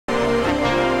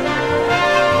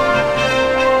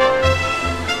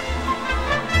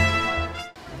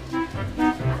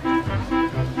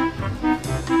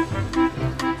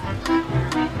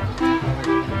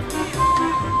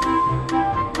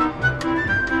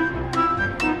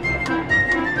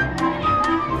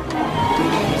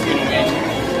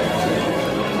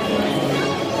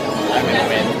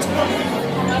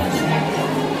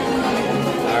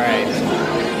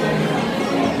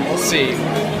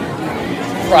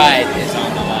pride is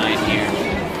on the line here.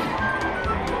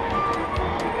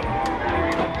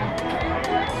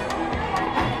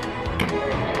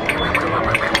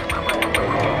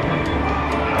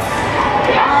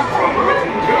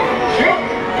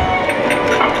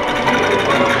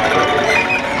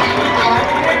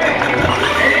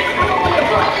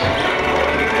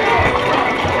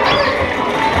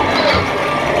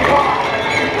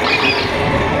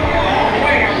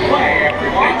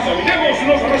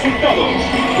 Los resultados.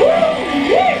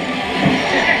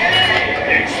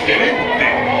 ¡Excelente!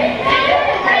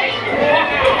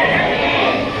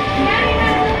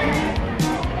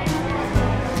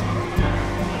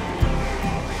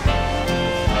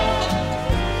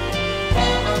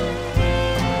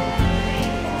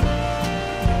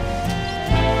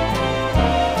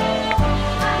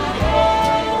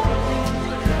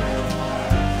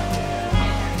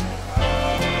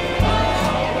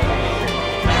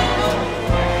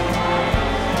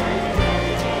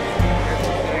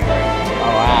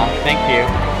 Thank you.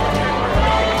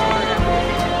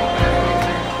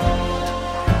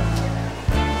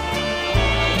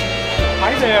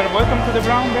 Hi there, welcome to the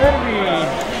Brown Derby.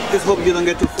 Just hope you don't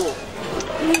get too full.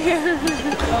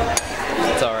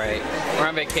 It's alright. We're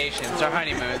on vacation. It's our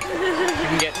honeymoon. You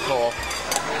can get full.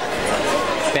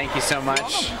 Thank you so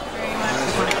much.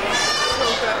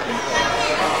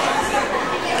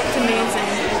 It's amazing.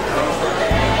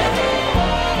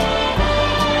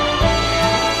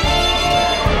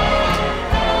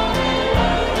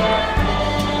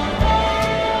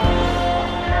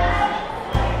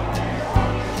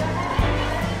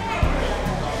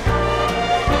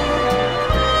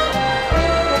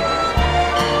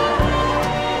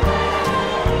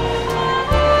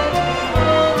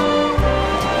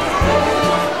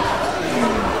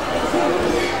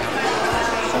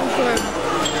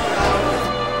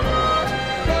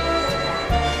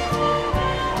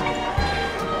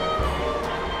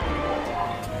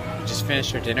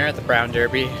 Finished our dinner at the Brown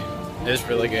Derby. It was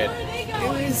really good.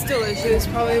 It was delicious.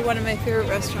 Probably one of my favorite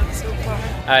restaurants so far.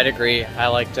 I'd agree. I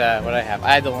liked what I have.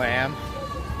 I had the lamb.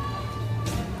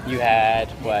 You had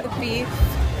what? The beef.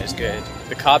 It was good.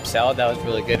 The Cobb salad, that was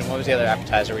really good. And what was the other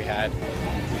appetizer we had?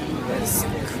 It was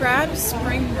crab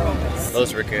spring rolls.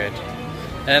 Those were good.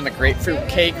 And then the grapefruit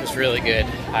cake was really good.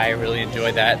 I really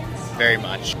enjoyed that very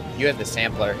much. You had the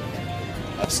sampler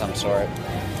of some sort.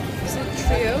 It's a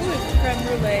trio with creme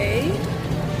brulee,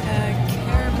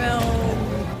 caramel,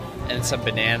 and some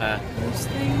banana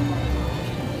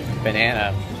thing.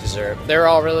 Banana dessert. They're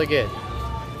all really good.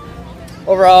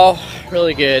 Overall,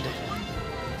 really good.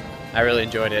 I really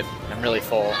enjoyed it. I'm really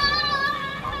full.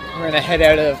 We're gonna head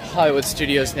out of Hollywood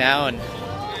Studios now and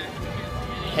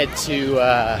head to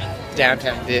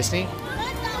downtown Disney.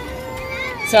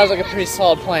 Sounds like a pretty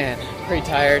solid plan. Pretty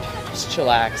tired, just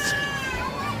chillax.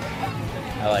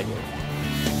 I like it.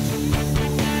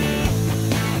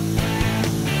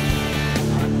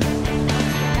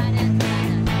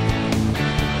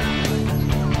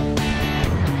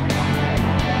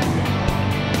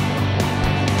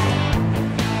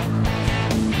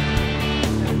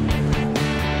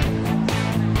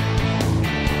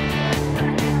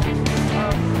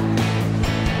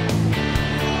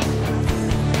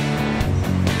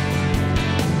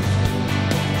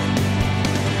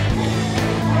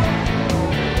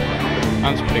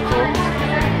 Sounds pretty cool.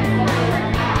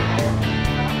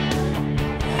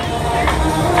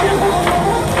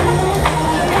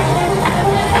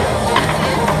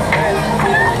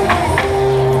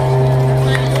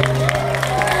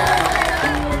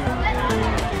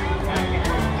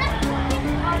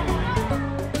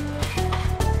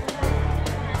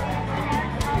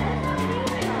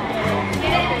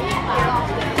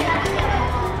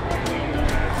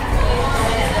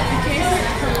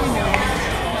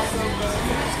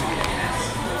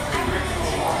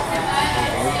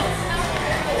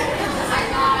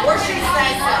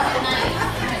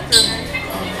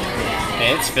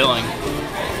 It's filling.